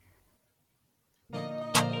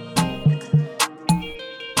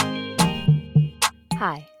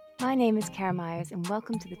Hi, my name is Kara Myers and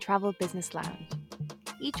welcome to the Travel Business Lounge.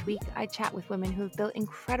 Each week, I chat with women who have built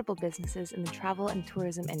incredible businesses in the travel and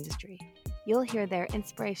tourism industry. You'll hear their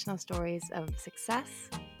inspirational stories of success.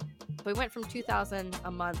 We went from 2,000 a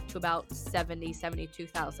month to about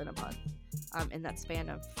 72,000 a month in that span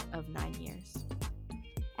of 9 years.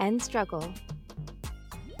 And struggle.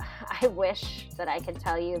 I wish that I could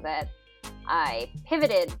tell you that I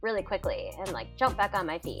pivoted really quickly and jumped back on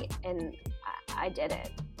my feet, and I did it.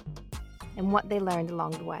 And what they learned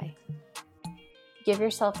along the way. Give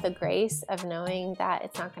yourself the grace of knowing that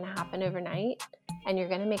it's not going to happen overnight and you're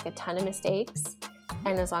going to make a ton of mistakes.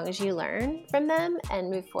 And as long as you learn from them and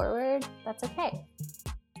move forward, that's okay.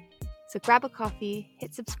 So grab a coffee,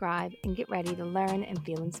 hit subscribe, and get ready to learn and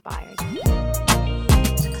feel inspired.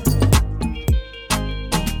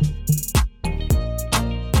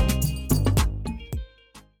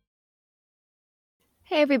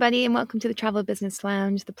 Hey everybody, and welcome to the Travel Business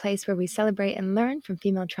Lounge, the place where we celebrate and learn from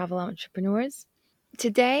female travel entrepreneurs.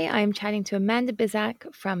 Today, I am chatting to Amanda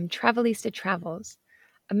Bizak from Travelista Travels.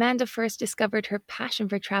 Amanda first discovered her passion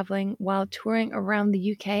for traveling while touring around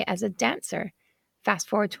the UK as a dancer. Fast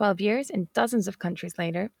forward 12 years and dozens of countries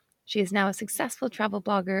later, she is now a successful travel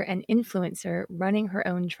blogger and influencer running her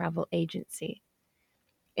own travel agency.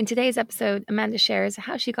 In today's episode, Amanda shares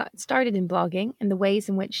how she got started in blogging and the ways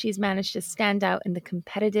in which she's managed to stand out in the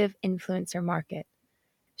competitive influencer market.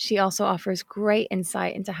 She also offers great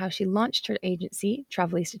insight into how she launched her agency,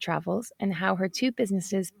 Travelista Travels, and how her two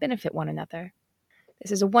businesses benefit one another.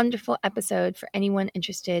 This is a wonderful episode for anyone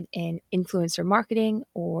interested in influencer marketing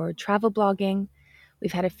or travel blogging.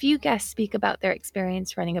 We've had a few guests speak about their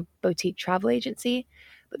experience running a boutique travel agency,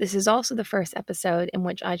 but this is also the first episode in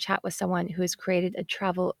which I chat with someone who has created a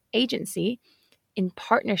travel agency in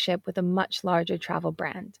partnership with a much larger travel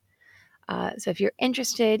brand. So if you're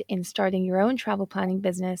interested in starting your own travel planning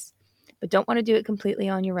business, but don't want to do it completely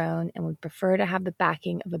on your own and would prefer to have the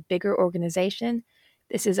backing of a bigger organization,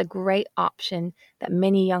 this is a great option that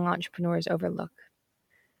many young entrepreneurs overlook.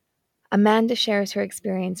 Amanda shares her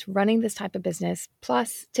experience running this type of business,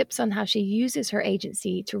 plus tips on how she uses her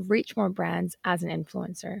agency to reach more brands as an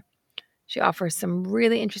influencer. She offers some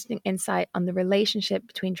really interesting insight on the relationship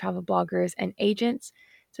between travel bloggers and agents.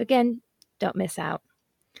 So again, don't miss out.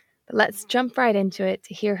 But let's jump right into it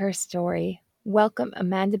to hear her story. Welcome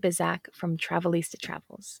Amanda Bizak from Travelista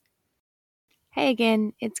Travels. Hey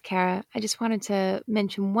again, it's Kara. I just wanted to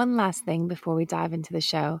mention one last thing before we dive into the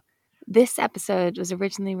show. This episode was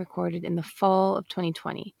originally recorded in the fall of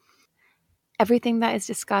 2020. Everything that is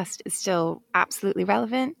discussed is still absolutely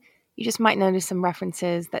relevant. You just might notice some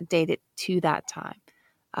references that date it to that time.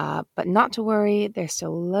 But not to worry, there's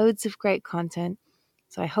still loads of great content.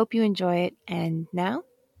 So I hope you enjoy it. And now,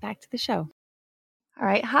 back to the show. All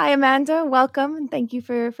right. Hi, Amanda. Welcome. And thank you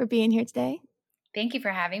for being here today. Thank you for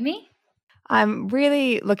having me. I'm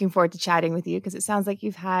really looking forward to chatting with you because it sounds like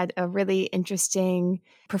you've had a really interesting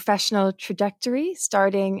professional trajectory,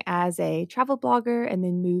 starting as a travel blogger and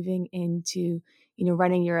then moving into,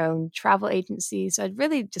 running your own travel agency. So I'd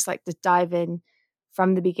really just like to dive in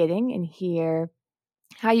from the beginning and hear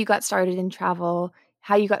how you got started in travel,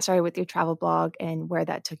 how you got started with your travel blog, and where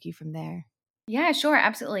that took you from there. Yeah, sure.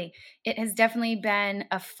 Absolutely. It has definitely been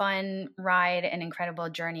a fun ride and incredible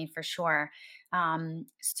journey for sure.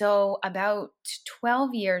 So about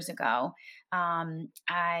 12 years ago,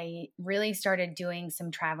 I really started doing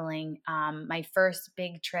some traveling. My first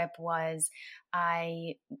big trip was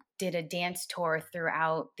I did a dance tour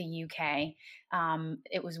throughout the UK.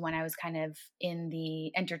 It was when I was kind of in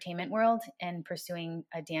the entertainment world and pursuing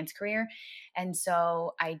a dance career. And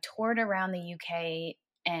so I toured around the UK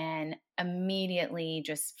and immediately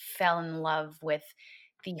just fell in love with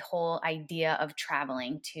the whole idea of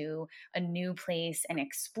traveling to a new place and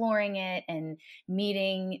exploring it and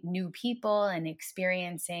meeting new people and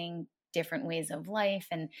experiencing different ways of life.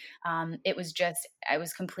 And I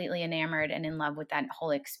was completely enamored and in love with that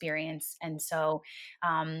whole experience. And so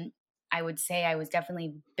I would say I was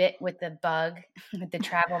definitely bit with the bug, with the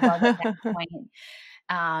travel bug at that point.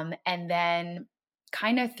 And then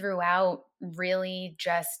kind of throughout really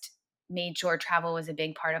just made sure travel was a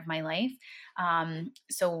big part of my life.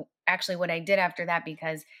 So actually what I did after that,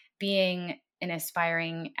 because being an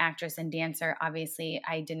aspiring actress and dancer, obviously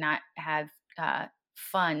I did not have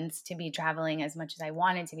funds to be traveling as much as I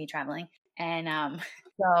wanted to be traveling. And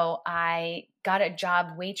so I got a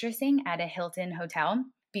job waitressing at a Hilton hotel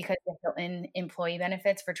because the Hilton employee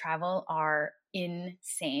benefits for travel are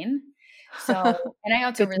insane. So, and I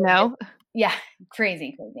also really know. Yeah,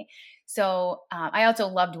 crazy. So I also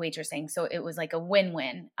loved waitressing. So it was like a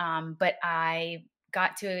win-win. But I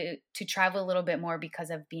got to travel a little bit more because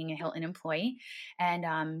of being a Hilton employee.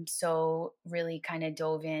 And so really kind of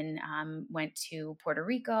dove in, went to Puerto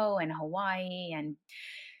Rico and Hawaii.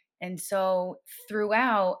 And so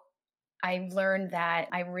throughout, I learned that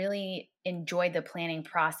I really enjoyed the planning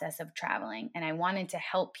process of traveling, and I wanted to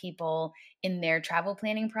help people in their travel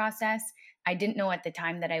planning process. I didn't know at the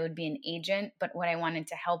time that I would be an agent, but what I wanted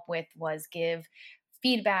to help with was give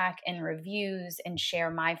feedback and reviews and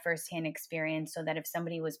share my firsthand experience so that if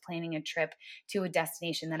somebody was planning a trip to a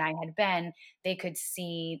destination that I had been, they could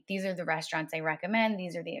see these are the restaurants I recommend,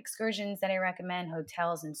 these are the excursions that I recommend,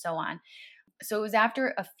 hotels, and so on. So it was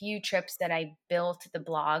after a few trips that I built the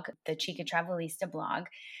blog, the Chica Travelista blog,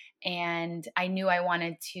 and I knew I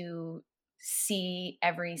wanted to see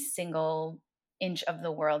every single inch of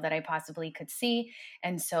the world that I possibly could see.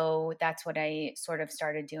 And so that's what I sort of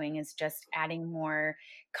started doing, is just adding more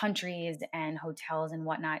countries and hotels and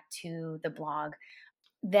whatnot to the blog.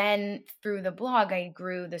 Then through the blog, I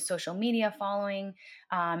grew the social media following,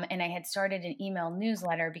 and I had started an email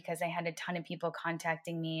newsletter because I had a ton of people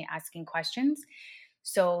contacting me asking questions.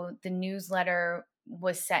 So the newsletter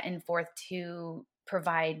was set and forth to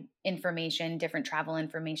provide information, different travel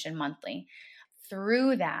information monthly.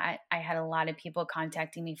 Through that, I had a lot of people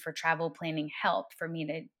contacting me for travel planning help, for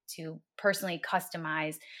me to personally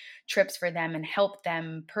customize trips for them and help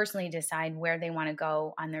them personally decide where they want to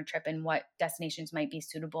go on their trip and what destinations might be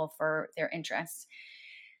suitable for their interests.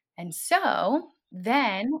 And so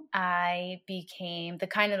then I became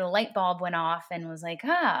the light bulb went off and was like,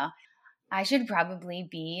 I should probably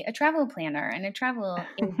be a travel planner and a travel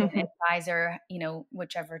agent, advisor,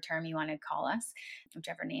 whichever term you want to call us,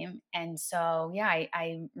 whichever name. And so, yeah,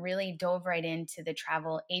 I really dove right into the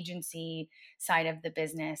travel agency side of the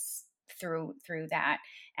business through that.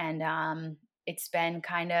 And it's been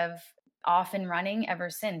kind of off and running ever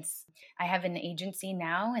since. I have an agency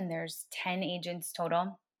now, and there's 10 agents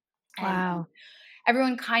total. And Wow.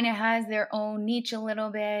 everyone kind of has their own niche a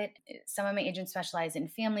little bit. Some of my agents specialize in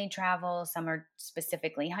family travel. Some are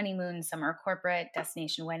specifically honeymoons. Some are corporate,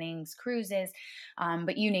 destination weddings, cruises.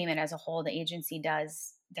 But you name it, as a whole, the agency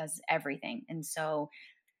does everything. And so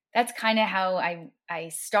that's kind of how I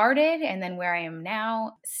started, and then where I am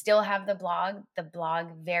now. Still have the blog. The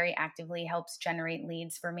blog very actively helps generate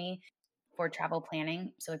leads for me for travel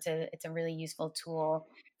planning. So it's a really useful tool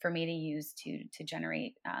for me to use to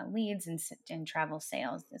generate leads and travel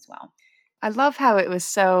sales as well. I love how it was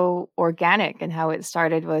so organic and how it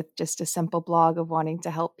started with just a simple blog of wanting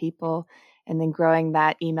to help people, and then growing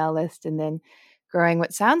that email list, and then growing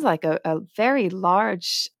what sounds like a very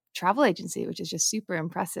large travel agency, which is just super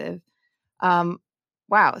impressive.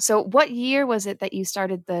 Wow. So what year was it that you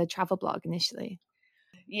started the travel blog initially?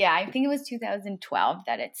 Yeah, I think it was 2012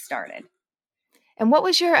 that it started. And what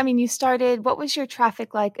was your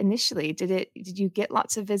traffic like initially? Did you get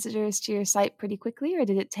lots of visitors to your site pretty quickly, or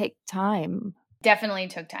did it take time? Definitely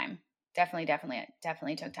took time. Definitely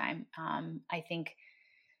took time. I think,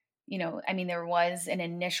 there was an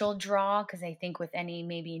initial draw, because I think with any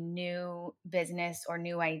maybe new business or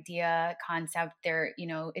new idea concept there,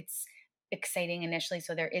 it's exciting initially.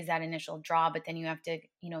 So there is that initial draw, but then you have to,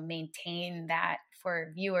 maintain that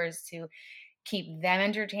for viewers to keep them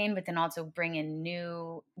entertained, but then also bring in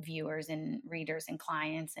new viewers and readers and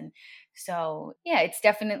clients. And so, yeah, it's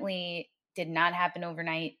definitely did not happen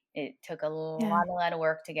overnight. It took a Yeah. lot of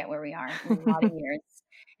work to get where we are, a lot of years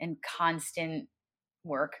and constant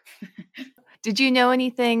work. Did you know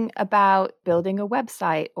anything about building a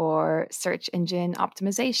website or search engine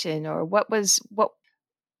optimization, or what was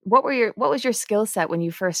your skill set when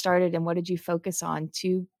you first started, and what did you focus on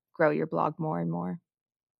to grow your blog more and more?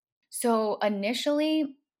 So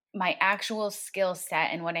initially, my actual skill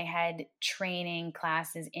set and what I had training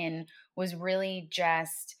classes in was really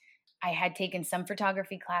just I had taken some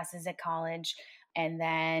photography classes at college. And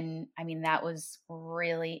then, that was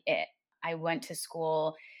really it. I went to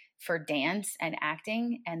school for dance and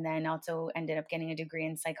acting, and then also ended up getting a degree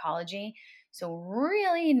in psychology. So,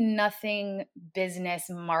 really, nothing business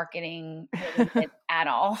marketing related at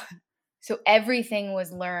all. So, everything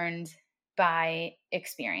was learned by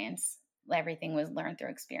experience. Everything was learned through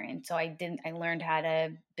experience. So I learned how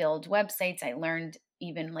to build websites. I learned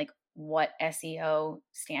even like what SEO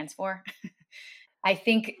stands for. I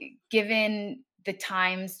think given the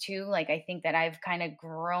times too, like I think that I've kind of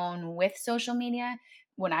grown with social media.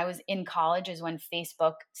 When I was in college is when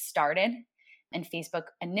Facebook started, and Facebook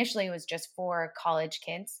initially was just for college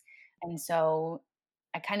kids. And so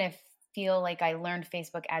I kind of feel like I learned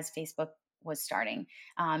Facebook as Facebook was starting.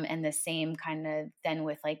 And the same kind of then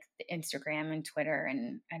with like the Instagram and Twitter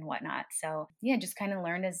and whatnot. So yeah, just kind of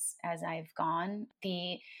learned as I've gone.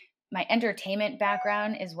 My entertainment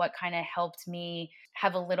background is what kind of helped me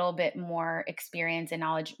have a little bit more experience and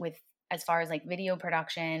knowledge with as far as like video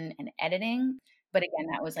production and editing. But again,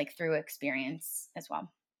 that was like through experience as well.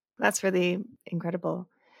 That's really incredible.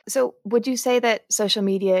 So, would you say that social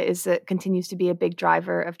media continues to be a big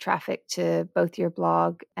driver of traffic to both your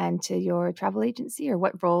blog and to your travel agency, or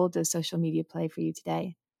what role does social media play for you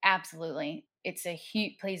today? Absolutely. It's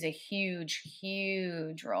plays a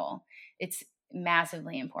huge role. It's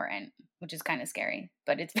massively important, which is kind of scary,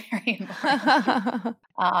 but it's very important.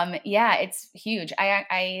 Yeah, it's huge.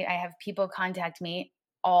 I have people contact me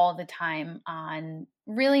all the time on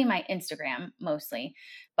really my Instagram mostly,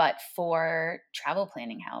 but for travel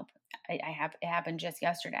planning help. It happened just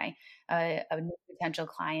yesterday. A new potential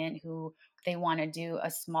client who they want to do a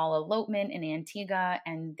small elopement in Antigua,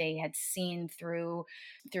 and they had seen through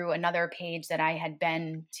another page that I had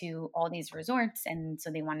been to all these resorts, and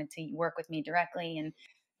so they wanted to work with me directly, and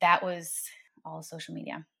that was all social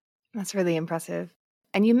media. That's really impressive.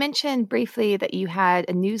 And you mentioned briefly that you had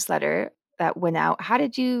a newsletter that went out. How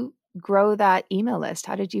did you grow that email list?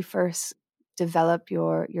 How did you first develop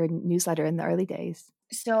your newsletter in the early days?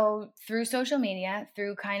 So through social media,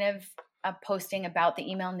 through kind of posting about the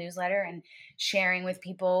email newsletter and sharing with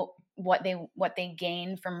people what they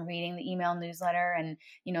gain from reading the email newsletter, and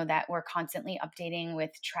that we're constantly updating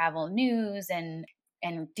with travel news and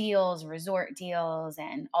deals, resort deals,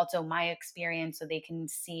 and also my experience, so they can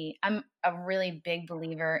see. I'm a really big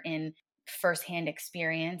believer in firsthand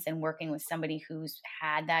experience and working with somebody who's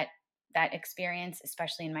had that experience,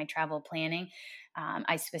 especially in my travel planning.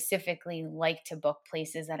 I specifically like to book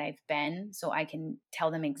places that I've been, so I can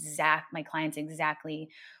tell them my clients exactly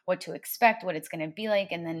what to expect, what it's going to be like.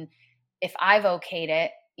 And then if I've okayed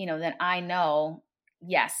it, then I know,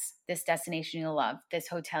 yes, this destination you'll love, this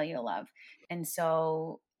hotel you'll love. And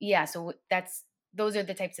so, yeah, so those are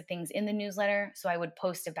the types of things in the newsletter. So I would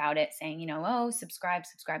post about it saying, oh, subscribe.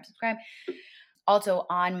 Also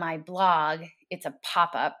on my blog, it's a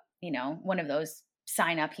pop-up, one of those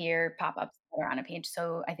sign up here pop-ups that are on a page.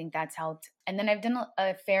 So I think that's helped. And then I've done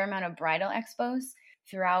a fair amount of bridal expos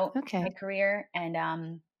throughout my career.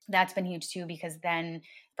 And that's been huge too, because then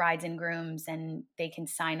brides and grooms, and they can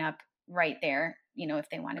sign up right there, if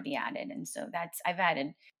they want to be added. And so I've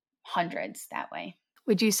added hundreds that way.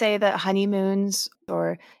 Would you say that honeymoons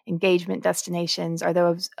or engagement destinations, are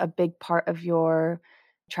those a big part of your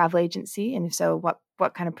travel agency? And if so,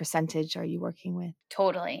 what kind of percentage are you working with?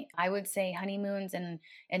 Totally. I would say honeymoons and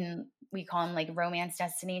we call them like romance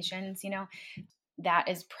destinations, that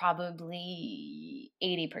is probably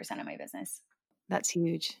 80% of my business. That's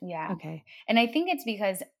huge. Yeah. Okay. And I think it's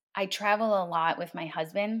because I travel a lot with my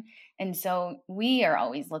husband. And so we are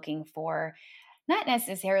always looking for not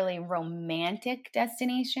necessarily romantic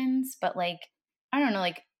destinations, but like, I don't know,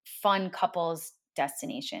 like fun couples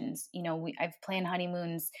destinations. I've planned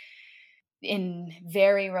honeymoons in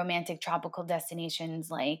very romantic tropical destinations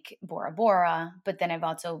like Bora Bora, but then I've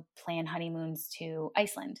also planned honeymoons to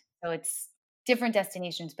Iceland. So it's different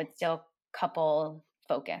destinations, but still couple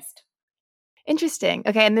focused. Interesting.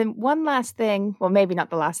 Okay. And then one last thing, well, maybe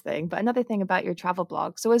not the last thing, but another thing about your travel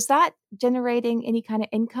blog. So is that generating any kind of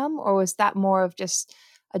income, or was that more of just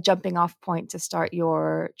a jumping off point to start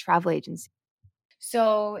your travel agency?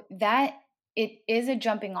 So it is a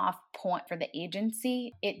jumping off point for the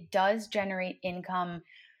agency. It does generate income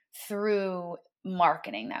through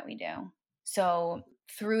marketing that we do. So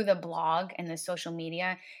through the blog and the social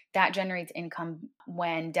media, that generates income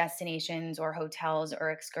when destinations or hotels or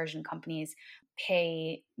excursion companies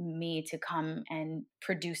pay me to come and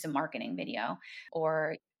produce a marketing video.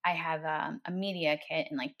 Or I have a media kit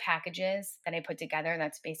and like packages that I put together.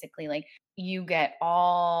 That's basically like, you get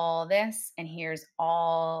all this, and here's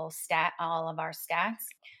all of our stats.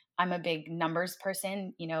 I'm a big numbers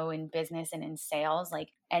person, in business and in sales. Like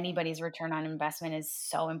anybody's return on investment is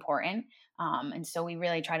so important. And so we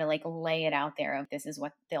really try to like lay it out there of this is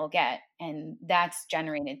what they'll get. And that's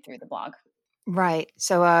generated through the blog. Right.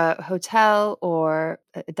 So a hotel or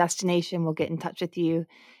a destination will get in touch with you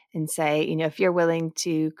and say, if you're willing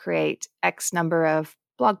to create X number of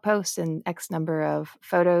blog posts and X number of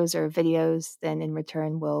photos or videos, then in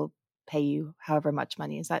return we'll pay you however much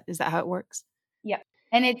money. Is that how it works? Yeah.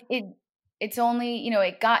 And it's only,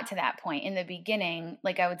 it got to that point in the beginning.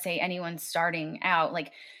 Like I would say anyone starting out,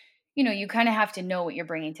 like, you kind of have to know what you're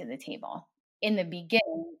bringing to the table. in the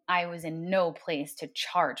beginning, I was in no place to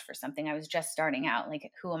charge for something. I was just starting out.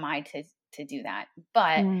 Like, who am I to do that?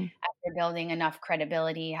 But Mm. after building enough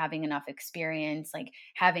credibility, having enough experience, like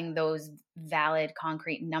having those valid,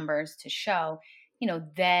 concrete numbers to show,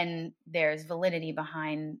 then there's validity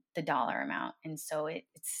behind the dollar amount. And so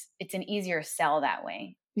it's an easier sell that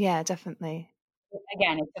way. Yeah, definitely.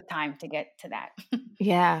 Again, it took time to get to that.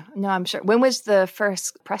 Yeah, no, I'm sure. When was the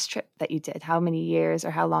first press trip that you did? How many years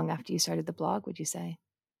or how long after you started the blog, would you say?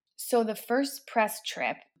 So the first press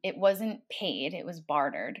trip, it wasn't paid, it was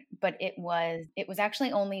bartered, but it was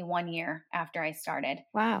actually only 1 year after I started.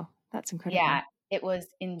 Wow, that's incredible. Yeah, it was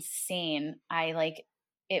insane.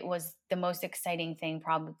 It was the most exciting thing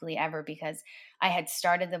probably ever because I had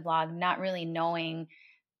started the blog not really knowing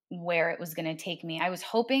where it was going to take me. I was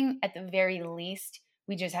hoping at the very least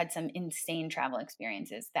we just had some insane travel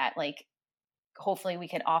experiences that like hopefully we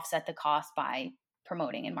could offset the cost by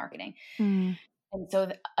promoting and marketing. Mm. And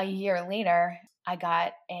so a year later, I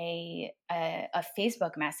got a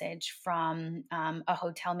Facebook message from a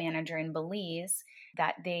hotel manager in Belize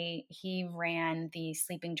that he ran the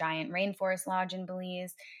Sleeping Giant Rainforest Lodge in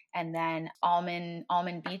Belize, and then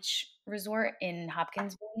Almond Beach Resort in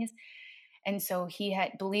Hopkins, Belize. And so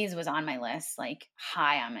Belize was on my list, like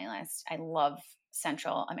high on my list. I love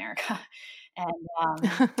Central America.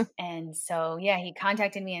 And so, yeah, he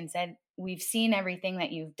contacted me and said, we've seen everything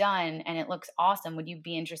that you've done and it looks awesome. Would you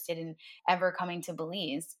be interested in ever coming to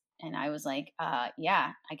Belize? And I was like,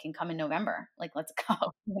 yeah, I can come in November. Like, let's go.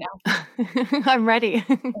 I'm ready.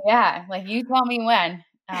 Yeah. Like you tell me when.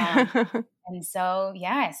 And so,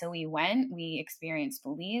 yeah, so we went, we experienced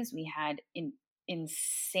Belize. We had an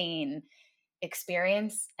insane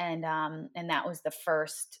experience. And that was the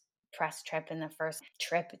first press trip and the first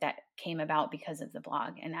trip that came about because of the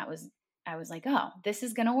blog. And I was like, oh, this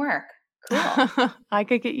is going to work. Cool. I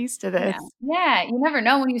could get used to this. Yeah. You never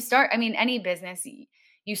know when you start. I mean, any business,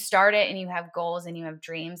 you start it and you have goals and you have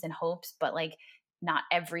dreams and hopes, but like not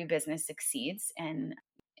every business succeeds and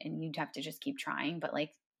you'd have to just keep trying. But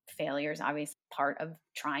like failure is obviously part of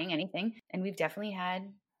trying anything. And we've definitely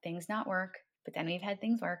had things not work, but then we've had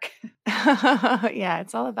things work. Yeah,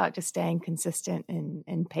 it's all about just staying consistent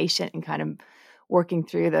and patient and kind of working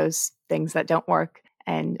through those things that don't work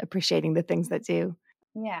and appreciating the things that do.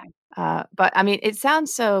 Yeah. But I mean, it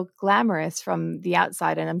sounds so glamorous from the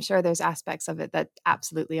outside, and I'm sure there's aspects of it that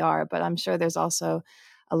absolutely are, but I'm sure there's also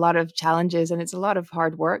a lot of challenges and it's a lot of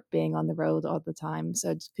hard work being on the road all the time.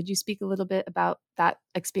 So could you speak a little bit about that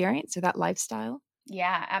experience or that lifestyle?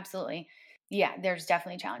 Yeah, absolutely. Yeah, there's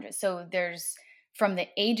definitely challenges. So there's from the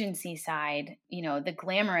agency side, the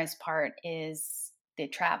glamorous part is the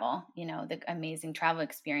travel, the amazing travel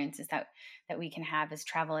experiences that we can have as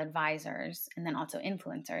travel advisors and then also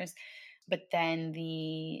influencers. But then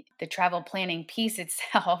the travel planning piece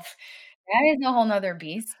itself, that is a whole nother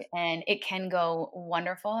beast. And it can go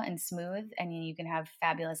wonderful and smooth. And you can have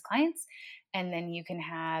fabulous clients. And then you can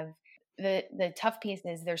have the tough piece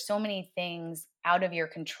is there's so many things out of your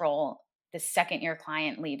control the second your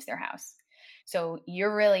client leaves their house. So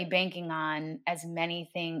you're really banking on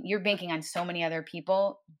you're banking on so many other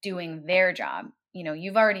people doing their job.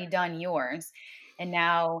 You've already done yours. And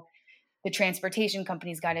now the transportation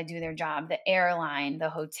company's got to do their job, the airline, the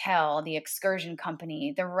hotel, the excursion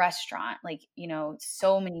company, the restaurant. Like,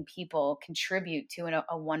 so many people contribute to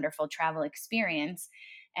a wonderful travel experience.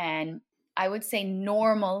 And I would say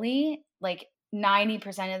normally, like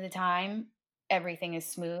 90% of the time, everything is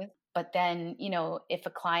smooth. But then, if a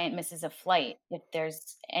client misses a flight, if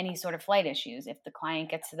there's any sort of flight issues, if the client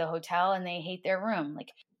gets to the hotel and they hate their room, like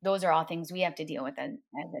those are all things we have to deal with as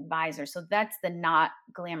advisors. So that's the not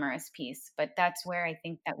glamorous piece. But that's where I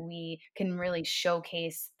think that we can really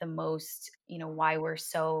showcase the most, why we're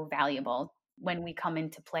so valuable when we come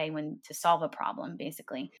into play to solve a problem,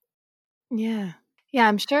 basically. Yeah. Yeah,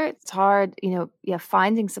 I'm sure it's hard,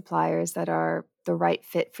 finding suppliers that are the right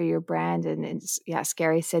fit for your brand. And it's,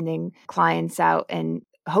 scary sending clients out and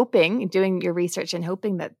doing your research and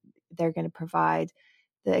hoping that they're going to provide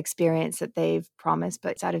the experience that they've promised,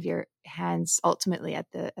 but it's out of your hands ultimately at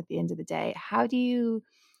the end of the day. How do you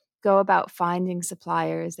go about finding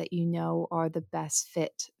suppliers that are the best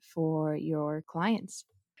fit for your clients?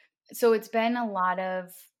 So it's been not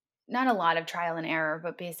a lot of trial and error,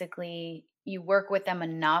 but basically you work with them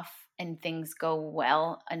enough and things go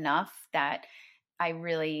well enough that I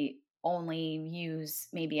really only use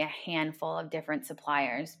maybe a handful of different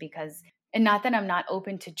suppliers and not that I'm not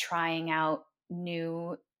open to trying out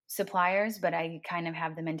new suppliers, but I kind of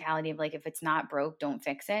have the mentality of like, if it's not broke, don't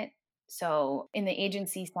fix it. So in the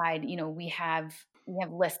agency side, we have we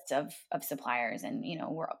have lists of suppliers, and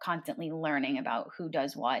we're constantly learning about who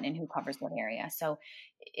does what and who covers what area. So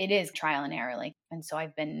it is trial and error. And so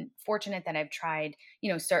I've been fortunate that I've tried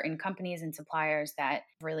certain companies and suppliers that have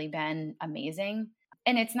really been amazing.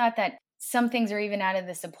 And it's not that some things are even out of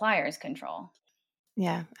the supplier's control.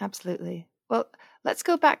 Yeah, absolutely. Well, let's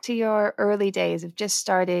go back to your early days of just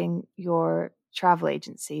starting your travel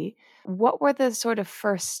agency. What were the sort of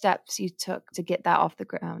first steps you took to get that off the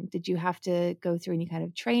ground? Did you have to go through any kind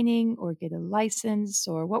of training or get a license,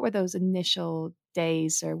 or what were those initial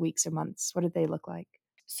days or weeks or months? What did they look like?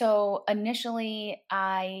 So initially,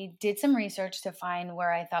 I did some research to find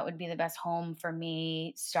where I thought would be the best home for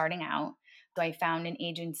me starting out. So I found an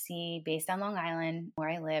agency based on Long Island where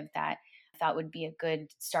I live that I thought would be a good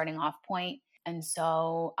starting off point. And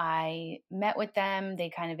so I met with them. They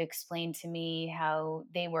kind of explained to me how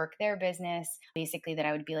they work their business, basically that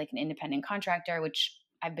I would be like an independent contractor, which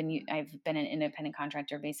I've been an independent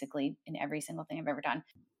contractor basically in every single thing I've ever done.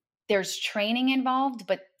 There's training involved,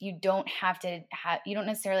 but you don't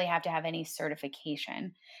necessarily have to have any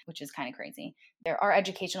certification, which is kind of crazy. There are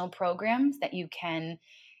educational programs that you can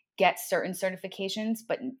get certain certifications,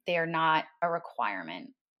 but they're not a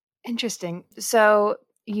requirement. Interesting. So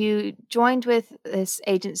you joined with this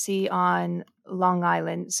agency on Long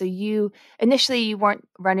Island. So you weren't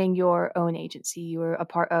running your own agency. You were a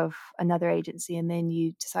part of another agency, and then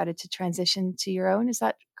you decided to transition to your own. Is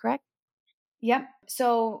that correct? Yep.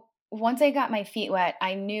 So once I got my feet wet,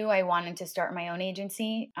 I knew I wanted to start my own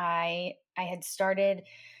agency. I had started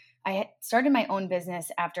my own business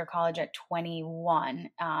after college at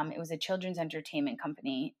 21. It was a children's entertainment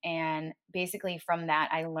company. And basically, from that,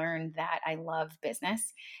 I learned that I love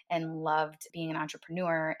business and loved being an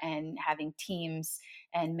entrepreneur and having teams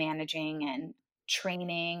and managing and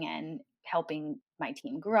training and helping my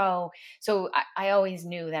team grow. So I always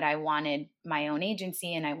knew that I wanted my own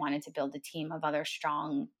agency and I wanted to build a team of other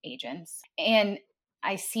strong agents. And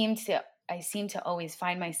I seem to always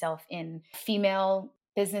find myself in female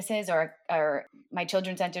businesses, or my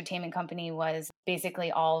children's entertainment company was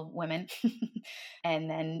basically all women. And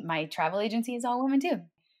then my travel agency is all women too.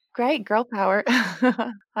 Great, girl power.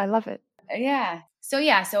 I love it.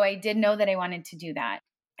 So I did know that I wanted to do that.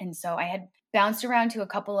 And so I had bounced around to a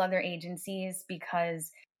couple other agencies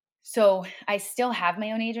so I still have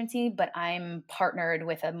my own agency, but I'm partnered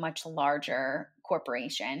with a much larger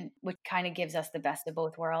corporation, which kind of gives us the best of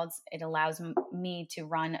both worlds. It allows me to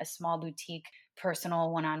run a small boutique,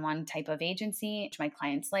 personal one-on-one type of agency, which my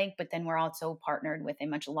clients like, but then we're also partnered with a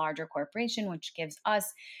much larger corporation, which gives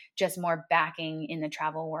us just more backing in the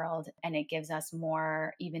travel world. And it gives us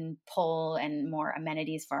more even pull and more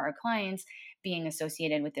amenities for our clients being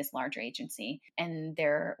associated with this larger agency. And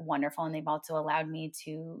they're wonderful. And they've also allowed me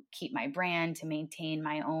to keep my brand, to maintain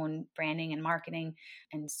my own branding and marketing.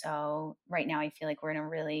 And so right now I feel like we're in a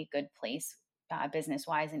really good place, business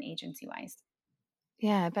wise and agency wise.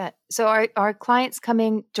 Yeah, I bet. So are clients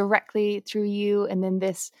coming directly through you, and then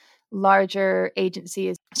this larger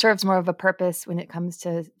agency serves more of a purpose when it comes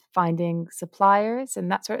to finding suppliers and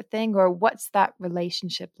that sort of thing? Or what's that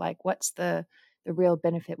relationship like? What's the real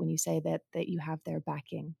benefit when you say that you have their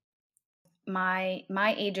backing? My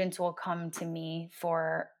agents will come to me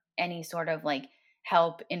for any sort of like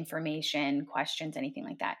help, information, questions, anything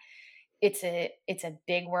like that. It's a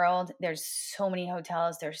big world. There's so many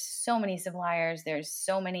hotels, there's so many suppliers, there's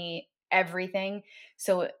so many everything.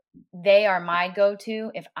 So they are my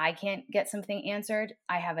go-to. If I can't get something answered,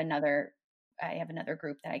 I have another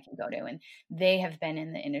group that I can go to, and they have been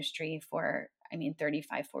in the industry for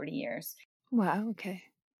 35, 40 years. Wow, okay.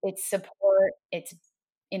 It's support, it's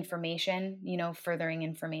information, furthering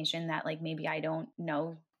information that like maybe I don't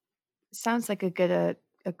know. Sounds like a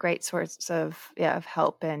great source of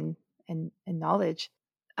help and knowledge.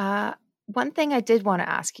 Uh, One thing I did want to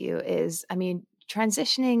ask you is,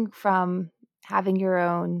 transitioning from having your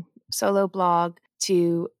own solo blog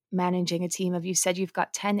to managing a team of, you said you've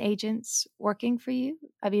got 10 agents working for you.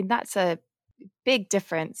 That's a big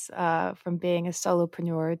difference from being a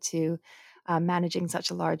solopreneur to managing such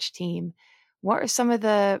a large team. What are some of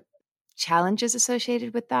the challenges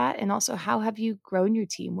associated with that? And also, how have you grown your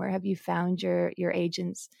team? Where have you found your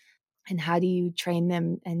agents? And how do you train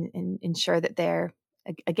them and ensure that they're,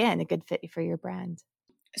 again, a good fit for your brand?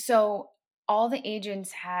 So all the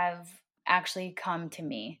agents have actually come to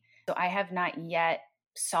me. So I have not yet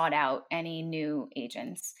sought out any new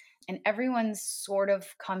agents. And everyone's sort of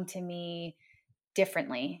come to me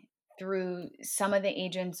differently. Through some of the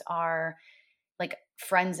agents are like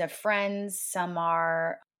friends of friends, some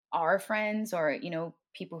are our friends, or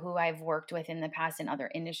people who I've worked with in the past in other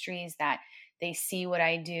industries that They see what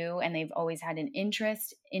I do, and they've always had an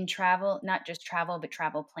interest in travel, not just travel, but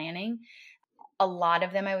travel planning. A lot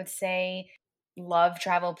of them, I would say,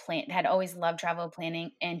 had always loved travel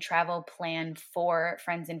planning and travel plan for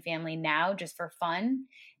friends and family now just for fun.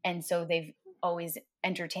 And so they've always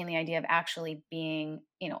entertained the idea of actually being,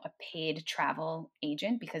 a paid travel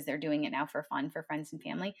agent because they're doing it now for fun for friends and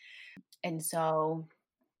family. And so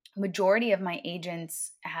majority of my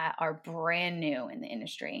agents are brand new in the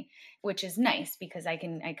industry, which is nice because I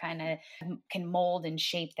kind of can mold and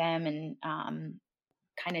shape them and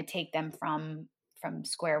kind of take them from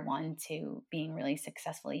square one to being really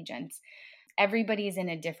successful agents. Everybody's in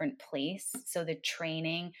a different place. So the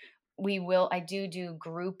training, I do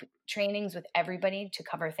group trainings with everybody to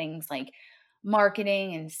cover things like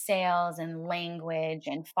marketing and sales and language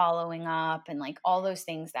and following up and like all those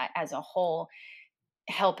things that as a whole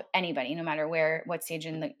help anybody, no matter what stage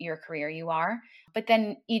in your career you are. But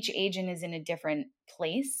then each agent is in a different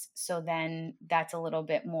place. So then that's a little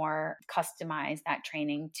bit more customized, that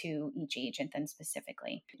training to each agent then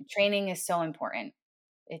specifically. Training is so important.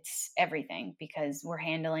 It's everything because we're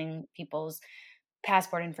handling people's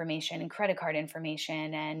passport information and credit card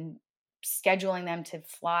information and scheduling them to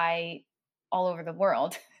fly all over the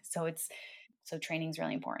world. So training is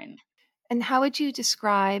really important. And how would you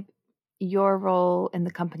describe your role in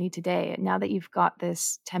the company today? Now that you've got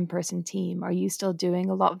this 10-person team, are you still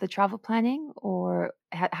doing a lot of the travel planning, or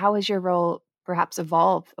how has your role perhaps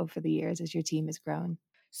evolved over the years as your team has grown?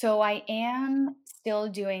 So I am still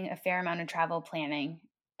doing a fair amount of travel planning.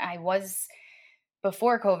 I was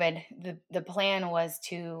before COVID, the plan was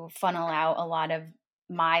to funnel out a lot of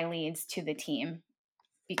my leads to the team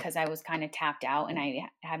because I was kind of tapped out and I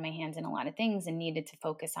had my hands in a lot of things and needed to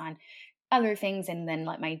focus on other things and then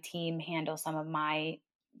let my team handle some of my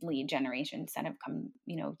lead generations that have come,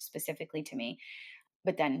 specifically to me.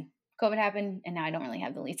 But then COVID happened and now I don't really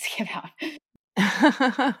have the leads to give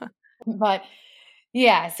out. But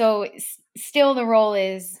yeah, so still the role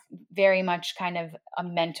is very much kind of a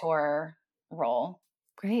mentor role.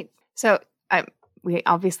 Great. So we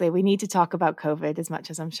need to talk about COVID as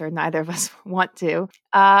much as I'm sure neither of us want to.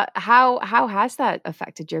 How has that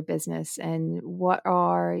affected your business, and what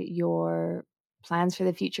are your plans for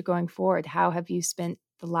the future going forward? How have you spent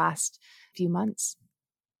the last few months?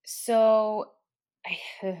 So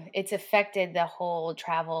it's affected the whole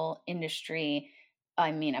travel industry,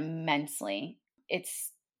 immensely.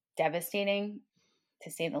 It's devastating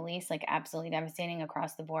to say the least, like absolutely devastating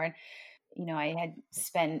across the board. I had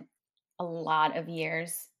spent a lot of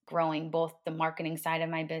years growing both the marketing side of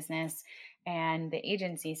my business and the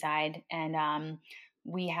agency side. And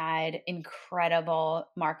we had incredible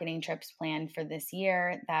marketing trips planned for this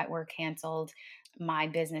year that were canceled. My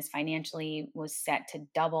business financially was set to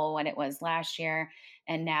double what it was last year.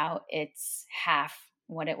 And now it's half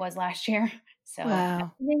what it was last year. So Wow. that's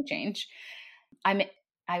a big change.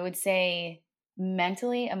 I would say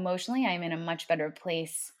mentally, emotionally, I'm in a much better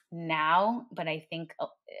place now, but I think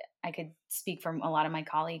I could speak from a lot of my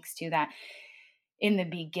colleagues too that in the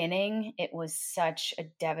beginning, it was such a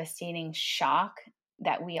devastating shock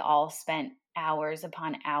that we all spent hours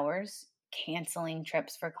upon hours canceling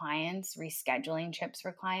trips for clients, rescheduling trips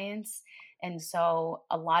for clients. And so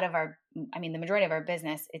the majority of our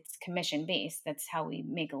business, it's commission based. That's how we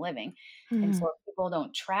make a living. And so if people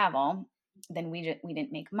don't travel, then we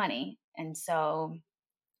didn't make money. And so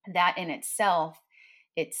that in itself,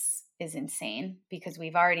 is insane because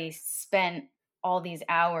we've already spent all these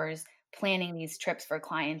hours planning these trips for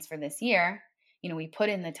clients for this year. We put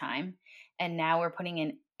in the time and now we're putting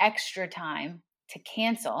in extra time to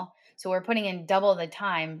cancel. So we're putting in double the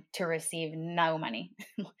time to receive no money.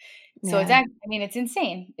 So it's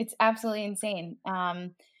insane. It's absolutely insane.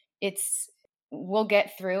 We'll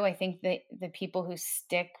get through. I think that the people who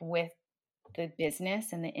stick with the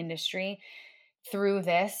business and the industry through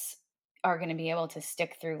this are going to be able to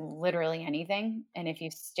stick through literally anything. And if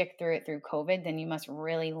you stick through it through COVID, then you must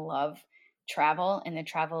really love travel and the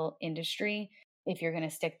travel industry if you're going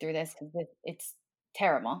to stick through this, because it's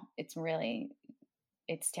terrible. It's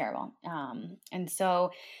terrible. And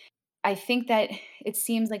so I think that it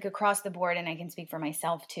seems like across the board, and I can speak for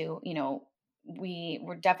myself too,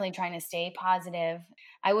 we're definitely trying to stay positive.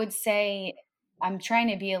 I would say I'm trying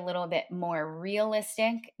to be a little bit more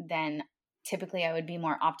realistic than typically I would be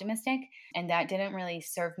more optimistic. And that didn't really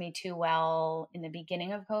serve me too well in the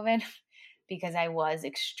beginning of COVID because I was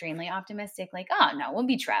extremely optimistic. Like, oh no, we'll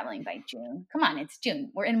be traveling by June. Come on, it's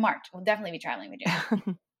June. We're in March. We'll definitely be traveling by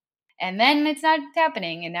June. And then it's not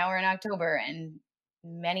happening. And now we're in October and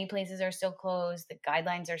many places are still closed. The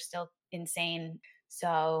guidelines are still insane.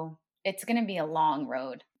 So it's going to be a long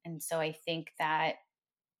road. And so I think that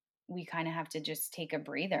we kind of have to just take a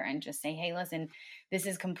breather and just say, hey, listen, this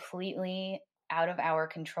is completely out of our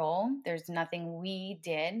control. There's nothing we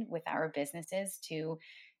did with our businesses to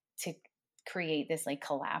create this like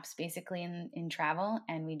collapse basically in travel.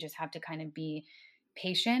 And we just have to kind of be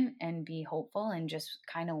patient and be hopeful and just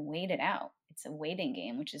kind of wait it out. It's a waiting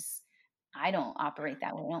game, which is, I don't operate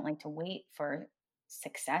that way. I don't like to wait for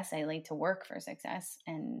success. I like to work for success.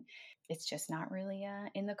 And it's just not really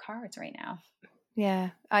in the cards right now. Yeah,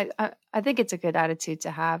 I think it's a good attitude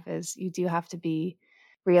to have, is you do have to be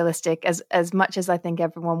realistic, as much as I think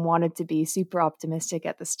everyone wanted to be super optimistic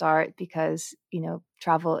at the start, because,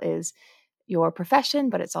 travel is your profession,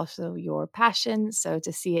 but it's also your passion. So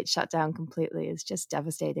to see it shut down completely is just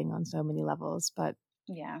devastating on so many levels. But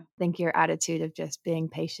Yeah. I think your attitude of just being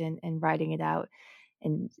patient and writing it out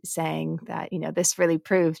and saying that, this really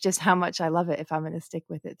proves just how much I love it if I'm going to stick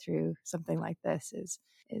with it through something like this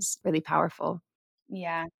is really powerful.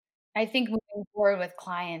 Yeah. I think moving forward with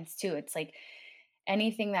clients too, it's like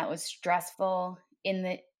anything that was stressful in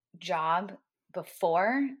the job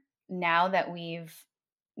before, now that we've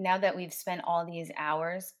spent all these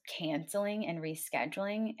hours canceling and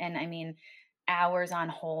rescheduling, and I mean hours on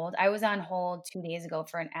hold. I was on hold 2 days ago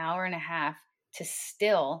for an hour and a half to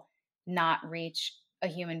still not reach a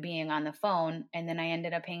human being on the phone, and then I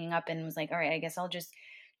ended up hanging up and was like, all right, I guess I'll just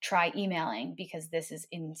try emailing because this is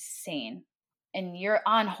insane. And you're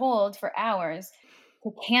on hold for hours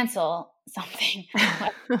to cancel something.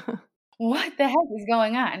 What the heck is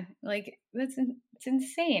going on? Like, it's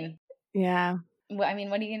insane. Yeah. I mean,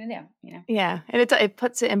 what are you going to do? Yeah. And it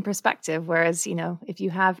puts it in perspective. Whereas, if you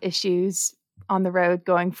have issues on the road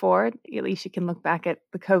going forward, at least you can look back at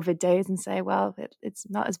the COVID days and say, well, it's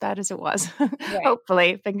not as bad as it was. Right.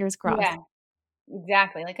 Hopefully, fingers crossed. Yeah,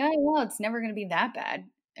 exactly. Like, oh, well, it's never going to be that bad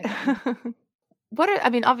again.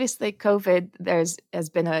 Obviously COVID has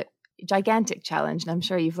been a gigantic challenge, and I'm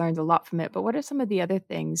sure you've learned a lot from it, but what are some of the other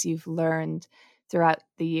things you've learned throughout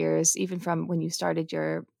the years, even from when you started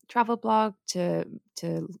your travel blog to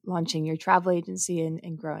launching your travel agency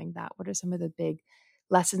and growing that? What are some of the big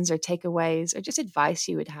lessons or takeaways or just advice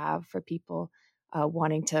you would have for people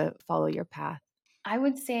wanting to follow your path? I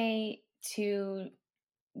would say to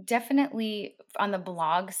definitely on the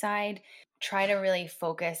blog side, try to really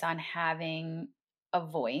focus on having a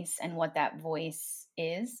voice and what that voice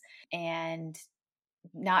is, and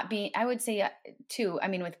not be, I would say too, I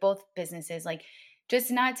mean, with both businesses, like just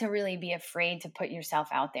not to really be afraid to put yourself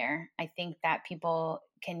out there. I think that people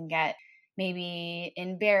can get maybe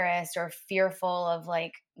embarrassed or fearful of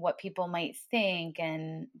like what people might think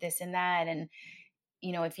and this and that. And,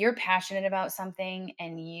 if you're passionate about something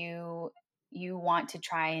and you want to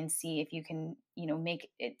try and see if you can, make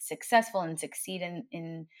it successful and succeed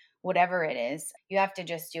in whatever it is, you have to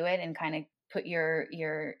just do it and kind of put your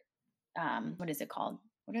what is it called?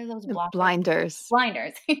 What are those blockers? Blinders.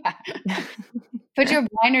 Blinders. Yeah. Put your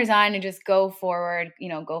blinders on and just go forward,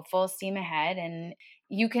 go full steam ahead. And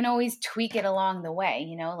you can always tweak it along the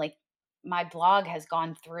way, like my blog has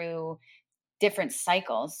gone through different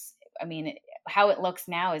cycles. I mean, how it looks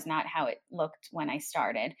now is not how it looked when I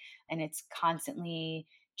started. And it's constantly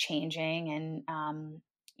changing and,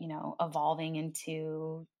 evolving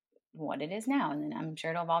into what it is now. And then I'm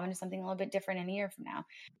sure it'll evolve into something a little bit different in a year from now.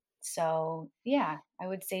 So yeah, I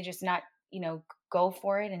would say just not, go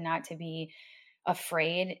for it and not to be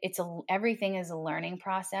afraid. Everything is a learning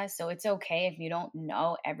process. So it's okay if you don't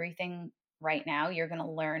know everything right now. You're going to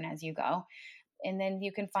learn as you go. And then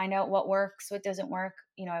you can find out what works, what doesn't work.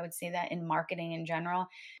 I would say that in marketing in general,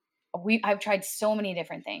 I've tried so many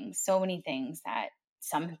different things, so many things that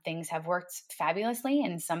some things have worked fabulously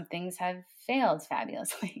and some things have failed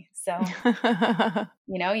fabulously. So,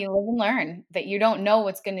 you live and learn, but you don't know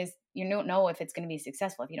if it's going to be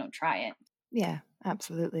successful if you don't try it. Yeah,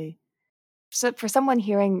 absolutely. So for someone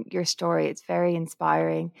hearing your story, it's very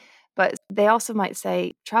inspiring, but they also might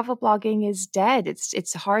say travel blogging is dead.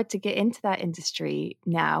 It's hard to get into that industry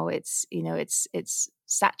now. It's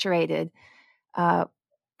saturated.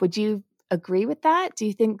 Would you agree with that? Do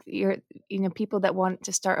you think people that want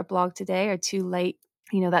to start a blog today are too late?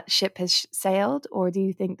 That ship has sailed, or do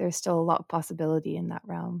you think there's still a lot of possibility in that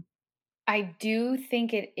realm? I do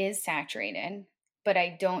think it is saturated, but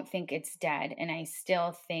I don't think it's dead. And I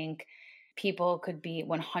still think people could be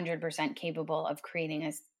 100% capable of creating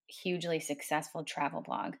a hugely successful travel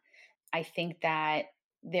blog. I think that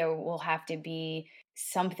there will have to be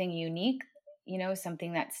something unique,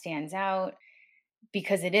 something that stands out,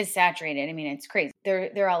 because it is saturated. I mean, it's crazy.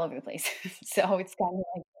 They're all over the place. So it's kind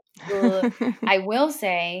of like, I will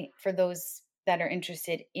say for those that are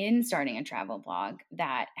interested in starting a travel blog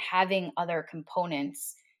that having other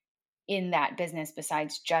components in that business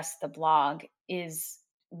besides just the blog is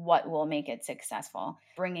what will make it successful.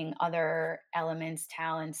 Bringing other elements,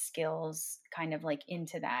 talents, skills kind of like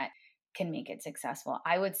into that can make it successful.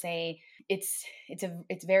 I would say it's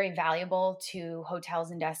very valuable to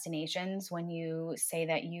hotels and destinations when you say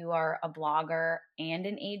that you are a blogger and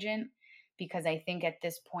an agent, because I think at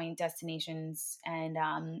this point destinations and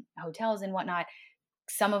hotels and whatnot,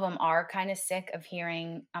 some of them are kind of sick of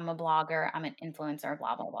hearing I'm a blogger, I'm an influencer,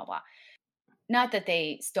 blah blah blah blah. Not that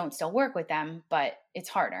they don't still work with them, but it's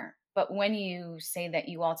harder. But when you say that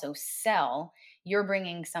you also sell, you're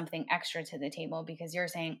bringing something extra to the table, because you're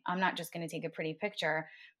saying, I'm not just going to take a pretty picture,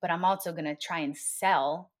 but I'm also going to try and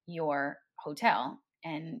sell your hotel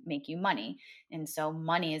and make you money. And so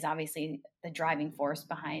money is obviously the driving force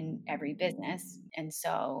behind every business. And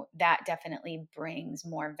so that definitely brings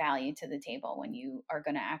more value to the table when you are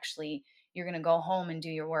going to actually, you're going to go home and do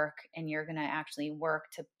your work, and you're going to actually work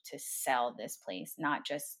to sell this place, not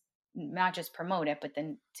just promote it, but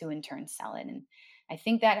then to in turn sell it. And I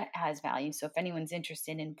think that has value. So if anyone's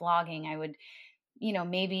interested in blogging, I would,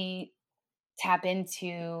 maybe tap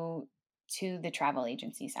into the travel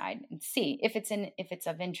agency side and see if it's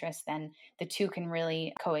of interest. Then the two can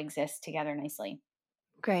really coexist together nicely.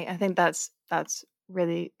 Great. I think that's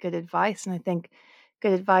really good advice, and I think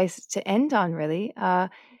good advice to end on, really.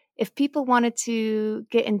 If people wanted to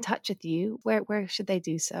get in touch with you, where should they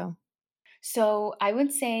do so? So I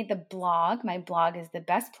would say my blog is the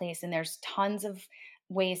best place, and there's tons of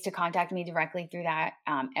ways to contact me directly through that.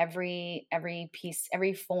 Every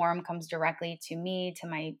form comes directly to me, to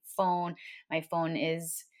my phone. My phone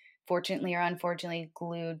is fortunately or unfortunately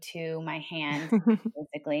glued to my hand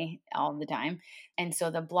basically all the time. And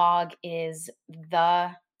so the blog is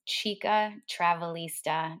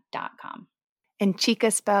thechicatravelista.com. And Chica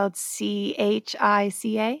spelled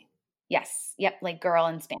Chica? Yes. Yep. Like girl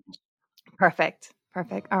in Spanish. Perfect.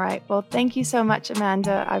 All right. Well, thank you so much,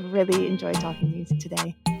 Amanda. I've really enjoyed talking to you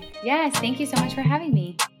today. Yes. Thank you so much for having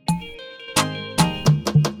me.